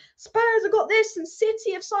Tielemans, and Spurs have got this, and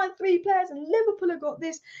City have signed 3 players, and Liverpool have got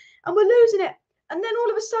this, and we're losing it. And then all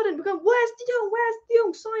of a sudden we're going, where's De Jong? Where's De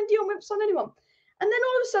Jong? Sign De Jong, we haven't signed anyone. And then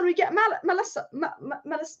all of a sudden we get Malacia.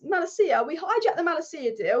 We hijack the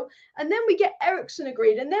Malacia deal, and then we get Eriksen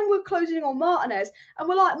agreed, and then we're closing on Martinez, and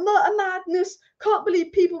we're like, Merton madness. Can't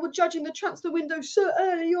believe people were judging the transfer window so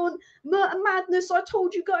early on. Merton madness. I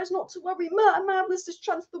told you guys not to worry. Merton madness, this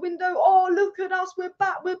transfer window. Oh, look at us. We're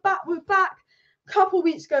back. We're back. We're back. Couple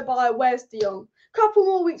weeks go by. Where's De Jong? Couple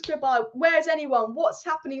more weeks go by. Where's anyone? What's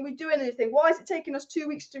happening? Are we doing anything? Why is it taking us 2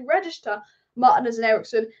 weeks to register Martinez and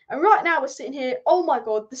Eriksen? And right now we're sitting here, oh my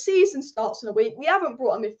God, the season starts in a week. We haven't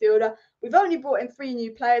brought a midfielder. We've only brought in 3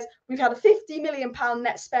 new players. We've had a £50 million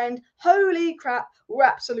net spend. Holy crap, we're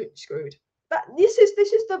absolutely screwed. This is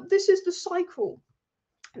the cycle.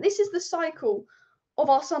 This is the cycle of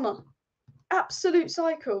our summer. Absolute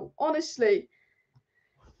cycle, honestly.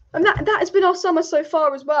 And that has been our summer so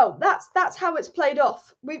far as well. That's how it's played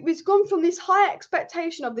off. We've gone from this high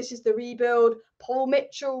expectation of this is the rebuild, Paul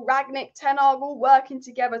Mitchell, Rangnick, Ten Hag all working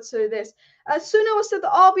together to this. Suno said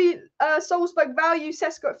that RB Salzburg value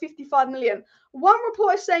SESKO at 55 million. One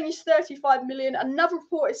report is saying he's 35 million. Another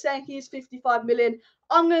report is saying he is 55 million.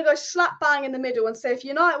 I'm going to go slap bang in the middle and say if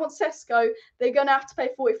United want SESKO, they're going to have to pay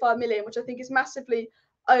 45 million, which I think is massively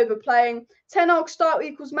overplaying. Ten Hag start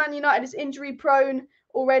equals Man United is injury prone.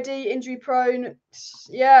 Already injury prone.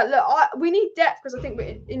 Yeah, look, we need depth because I think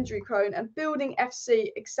we're injury prone, and building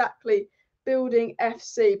FC, exactly, building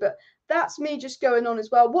FC. But that's me just going on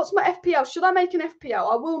as well. What's my FPL? Should I make an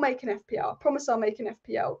FPL? I will make an FPL. I promise I'll make an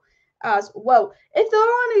FPL as well. If there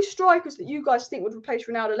are any strikers that you guys think would replace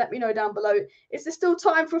Ronaldo, let me know down below. Is there still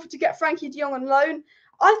time for to get Frankie de Jong on loan?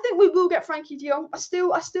 I think we will get Frankie de Jong. I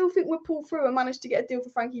still think we'll pull through and manage to get a deal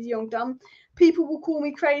for Frankie de Jong done. People will call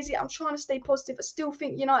me crazy. I'm trying to stay positive. I still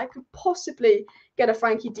think United could possibly get a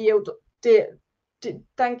Frankie de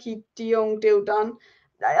Jong deal done.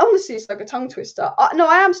 Honestly, it's like a tongue twister. No,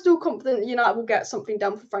 I am still confident that United will get something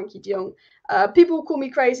done for Frankie de Jong. People will call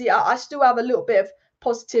me crazy. I still have a little bit of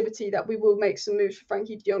positivity that we will make some moves for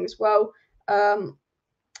Frankie de Jong as well.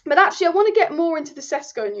 But actually, I want to get more into the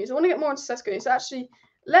SESKO news. So actually,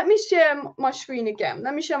 let me share my screen again.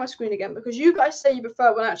 Because you guys say you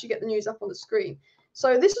prefer when I actually get the news up on the screen.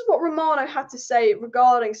 So this is what Romano had to say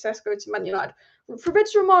regarding SESKO to Man United.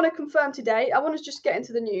 Fabrizio Romano confirmed today. I want to just get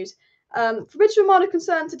into the news. Fabrizio Romano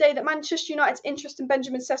confirmed today that Manchester United's interest in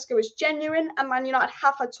Benjamin Sesko is genuine, and Man United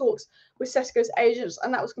have had talks with Sesko's agents,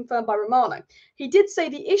 and that was confirmed by Romano. He did say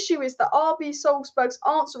the issue is that RB Salzburg's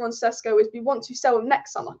answer on Sesko is we want to sell him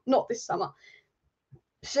next summer, not this summer.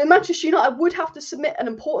 So Manchester United would have to submit an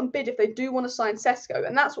important bid if they do want to sign Sesko,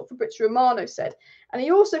 and that's what Fabrizio Romano said. And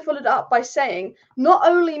he also followed it up by saying not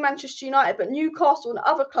only Manchester United, but Newcastle and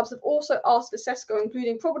other clubs have also asked for Sesko,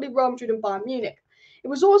 including probably Real Madrid and Bayern Munich. It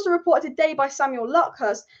was also reported today by Samuel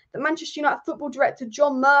Luckhurst that Manchester United football director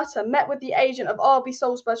John Murta met with the agent of RB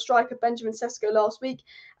Salzburg striker Benjamin Sesko last week,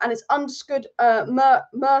 and it's understood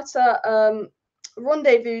Murta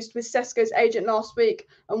rendezvoused with Sesko's agent last week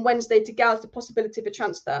on Wednesday to gauge the possibility of a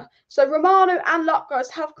transfer. So Romano and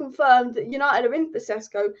Luckhurst have confirmed that United are in for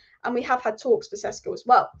Sesko, and we have had talks for Sesko as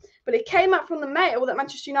well. But it came out from the Mail that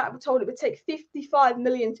Manchester United were told it would take 55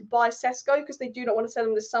 million to buy Sesko because they do not want to sell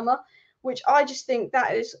him this summer, which I just think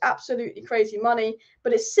that is absolutely crazy money.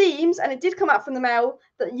 But it seems, and it did come out from the Mail,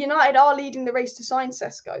 that United are leading the race to sign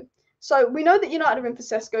Sesko. So we know that United are in for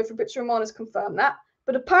Sesko. Fabrizio Romano has confirmed that.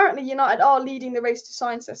 But apparently United are leading the race to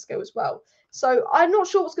sign Sesko as well. So I'm not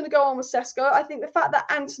sure what's going to go on with Sesko. I think the fact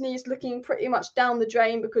that Antony is looking pretty much down the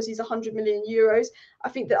drain because he's 100 million euros, I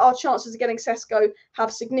think that our chances of getting Sesko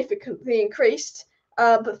have significantly increased.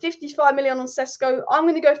 But 55 million on Sesko, I'm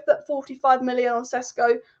going to go for 45 million on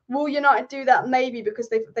Sesko. Will United do that? Maybe, because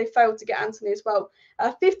they failed to get Antony as well.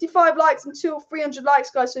 55 likes until 300 likes,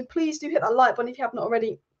 guys. So please do hit that like button if you haven't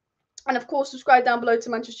already. And of course, subscribe down below to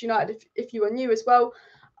Manchester United if you are new as well.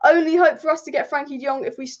 Only hope for us to get Frankie de Jong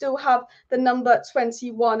if we still have the number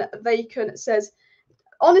 21 vacant, says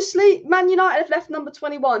Honestly, Man United have left number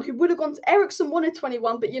 21, who would have gone to Ericsson wanted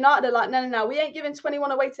 21, but United are like, no, we ain't giving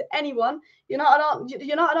 21 away to anyone. United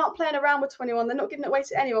aren't playing around with 21. They're not giving it away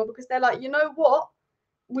to anyone because they're like, you know what?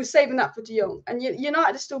 We're saving that for De Jong. And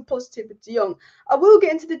United are still positive with De Jong. I will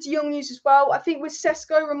get into the De Jong news as well. I think with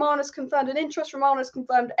SESKO, Romano's confirmed an interest. Romano's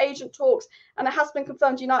confirmed agent talks, and it has been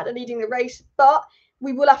confirmed United are leading the race. But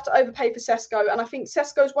we will have to overpay for SESKO. And I think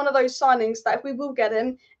SESKO is one of those signings that if we will get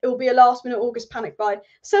him, it will be a last-minute August panic buy.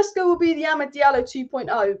 SESKO will be the Amad Diallo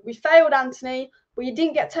 2.0. We failed Antony, but you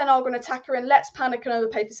didn't get Ten Hag on attacker in. Let's panic and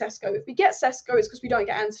overpay for SESKO. If we get SESKO, it's because we don't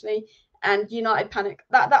get Antony and United panic.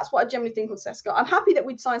 That's what I generally think on SESKO. I'm happy that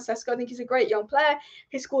we'd signed SESKO. I think he's a great young player.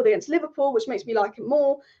 He scored against Liverpool, which makes me like him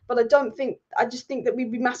more. But I just think that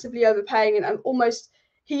we'd be massively overpaying and almost...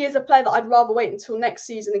 He is a player that I'd rather wait until next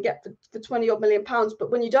season and get for 20-odd million pounds.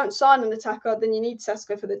 But when you don't sign an attacker, then you need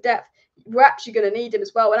SESKO for the depth. We're actually going to need him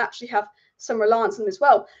as well and actually have some reliance on him as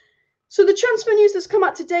well. So the transfer news that's come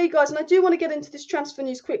out today, guys, and I do want to get into this transfer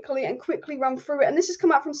news quickly and quickly run through it. And this has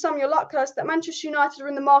come out from Samuel Luckhurst that Manchester United are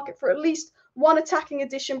in the market for at least one attacking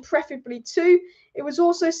addition, preferably two. It was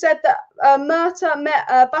also said that Murta met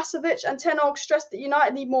Basovic, and Ten Hag stressed that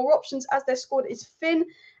United need more options as their squad is thin.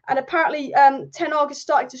 And apparently Ten Hag is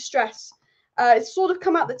starting to stress. It's sort of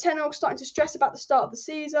come out that Ten Hag is starting to stress about the start of the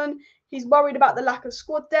season. He's worried about the lack of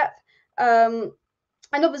squad depth.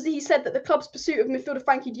 And obviously he said that the club's pursuit of midfielder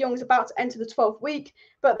Frankie de Jong is about to enter the 12th week.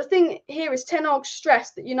 But the thing here is Ten Hag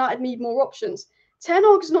stressed that United need more options. Ten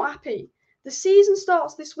Hag is not happy. The season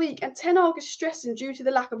starts this week and Ten Hag is stressing due to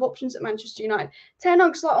the lack of options at Manchester United. Ten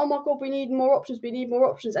Hag's like, oh my God, we need more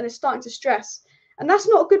options, and it's starting to stress. And that's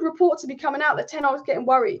not a good report to be coming out that Ten Hag is getting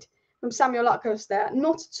worried from Samuel Luckhurst there.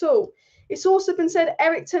 Not at all. It's also been said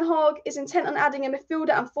ERIK Ten Hag is intent on adding a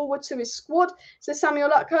midfielder and forward to his squad, says Samuel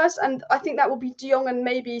Luckhurst, and I think that will be De Jong and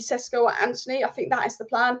maybe SESKO or Antony. I think that is the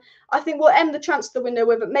plan. I think we'll end the transfer window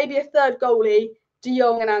with maybe a third goalie, De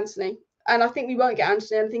Jong and Antony. And I think we won't get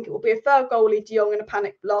Antony. I think it will be a third goalie, De Jong, and a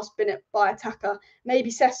panic last minute by attacker.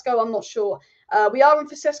 Maybe SESKO, I'm not sure. We are in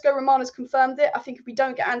for SESKO. Romano's confirmed it. I think if we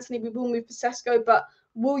don't get Antony, we will move for SESKO. But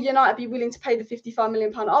will United be willing to pay the £55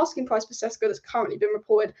 million asking price for SESKO that's currently been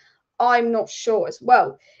reported? I'm not sure as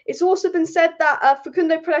well. It's also been said that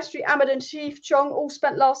Facundo Pellistri, Amad and Chief Chong all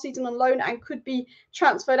spent last season on loan and could be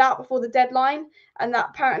transferred out before the deadline. And that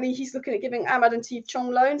apparently he's looking at giving Amad and Chief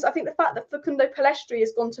Chong loans. I think the fact that Facundo Pellistri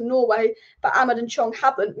has gone to Norway, but Amad and Chong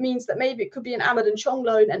haven't, means that maybe it could be an Amad and Chong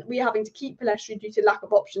loan and we're having to keep Pellistri due to lack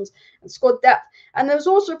of options and squad depth. And there was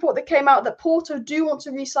also a report that came out that Porto do want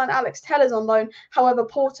to re-sign Alex Telles on loan. However,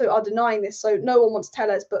 Porto are denying this, so no one wants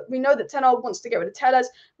Telles. But we know that Ten Hag wants to get rid of Telles.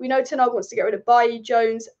 We know Ten Hag wants to get rid of Bailly,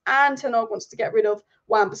 Jones, and Ten Hag wants to get rid of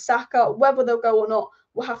Wan-Bissaka. Whether they'll go or not,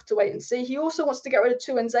 we'll have to wait and see. He also wants to get rid of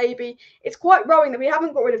Tuanzebe. It's quite worrying that we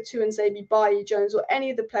haven't got rid of Tuanzebe, Bailly, Jones, or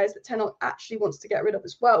any of the players that Ten Hag actually wants to get rid of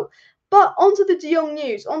as well. But onto the De Jong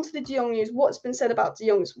news. What's been said about De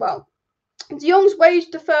Jong as well. De Jong's wage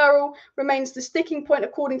deferral remains the sticking point,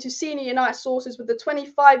 according to senior United sources, with the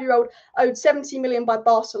 25-year-old owed $70 million by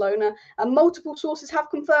Barcelona. And multiple sources have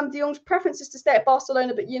confirmed De Jong's preference is to stay at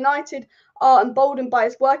Barcelona, but United are emboldened by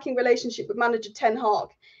his working relationship with manager Ten Hag.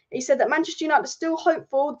 He said that Manchester United are still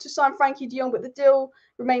hopeful to sign Frankie de Jong, but the deal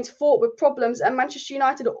remains fraught with problems. And Manchester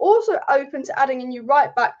United are also open to adding a new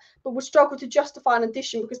right back, but would struggle to justify an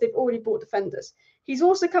addition because they've already bought defenders. He's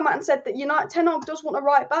also come out and said that Ten Hag does want a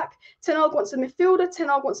right back. Ten Hag wants a midfielder. Ten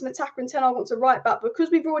Hag wants an attacker, and Ten Hag wants a right back.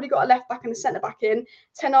 Because we've already got a left back and a centre back in,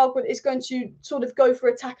 Ten Hag is going to sort of go for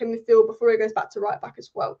attack and midfield before he goes back to right back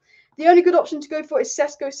as well. The only good option to go for is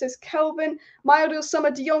SESKO, says Kelvin. My ideal summer,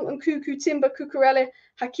 De Jong and Cuckoo, Timber, Cucurella,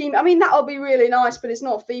 Hakim. I mean, that would be really nice, but it's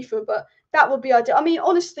not FIFA, but that would be ideal. I mean,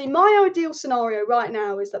 honestly, my ideal scenario right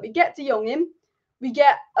now is that we get De Jong in, we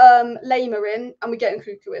get Lema in, and we get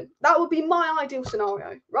Nkuku in. That would be my ideal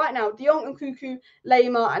scenario right now. De Jong and Nkuku,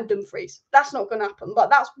 Lema and Dumfries. That's not going to happen,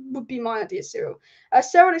 but that would be my idea, Cyril.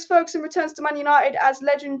 Sir Alex Ferguson returns to Man United as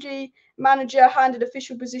legendary manager, handed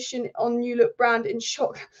official position on New Look brand in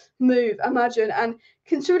shock move. Imagine. And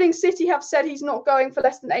considering City have said he's not going for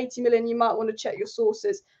less than 80 million, you might want to check your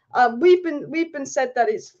sources. We've been said that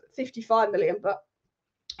it's 55 million, but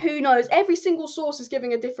who knows? Every single source is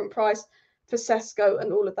giving a different price for SESKO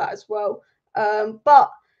and all of that as well.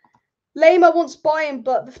 But Lema wants Bayern,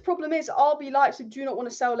 but the problem is RB Leipzig do not want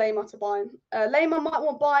to sell Lema to Bayern. Lema might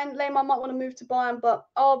want Bayern. Lema might want to move to Bayern, but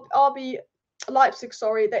RB Leipzig,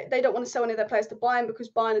 they don't want to sell any of their players to Bayern because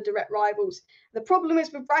Bayern are direct rivals. The problem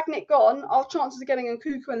is with Rangnick gone, our chances of getting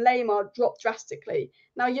Nkuku and Lema dropped drastically.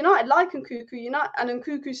 Now United like Nkuku, and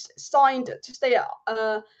Nkuku's signed to stay at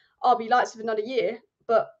RB Leipzig for another year,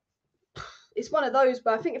 but it's one of those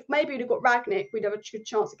where I think if maybe we'd have got Ragnick, we'd have a good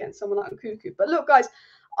chance against someone like Nkuku. But look, guys,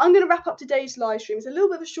 I'm going to wrap up today's live stream. It's a little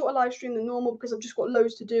bit of a shorter live stream than normal because I've just got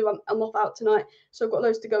loads to do. I'm off out tonight, so I've got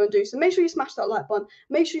loads to go and do. So make sure you smash that like button.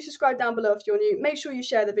 Make sure you subscribe down below if you're new. Make sure you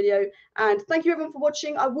share the video. And thank you everyone for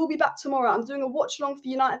watching. I will be back tomorrow. I'm doing a watch along for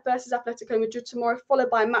United versus Atletico Madrid tomorrow, followed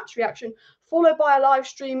by a match reaction, followed by a live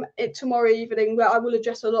stream tomorrow evening where I will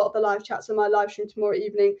address a lot of the live chats in my live stream tomorrow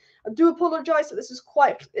evening. I do apologise that this is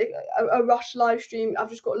quite a rush live stream. I've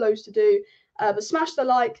just got loads to do. But smash the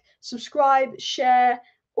like, subscribe, share,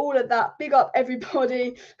 all of that. Big up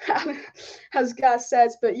everybody, as Gaz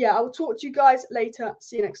says. But yeah, I will talk to you guys later.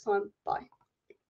 See you next time. Bye.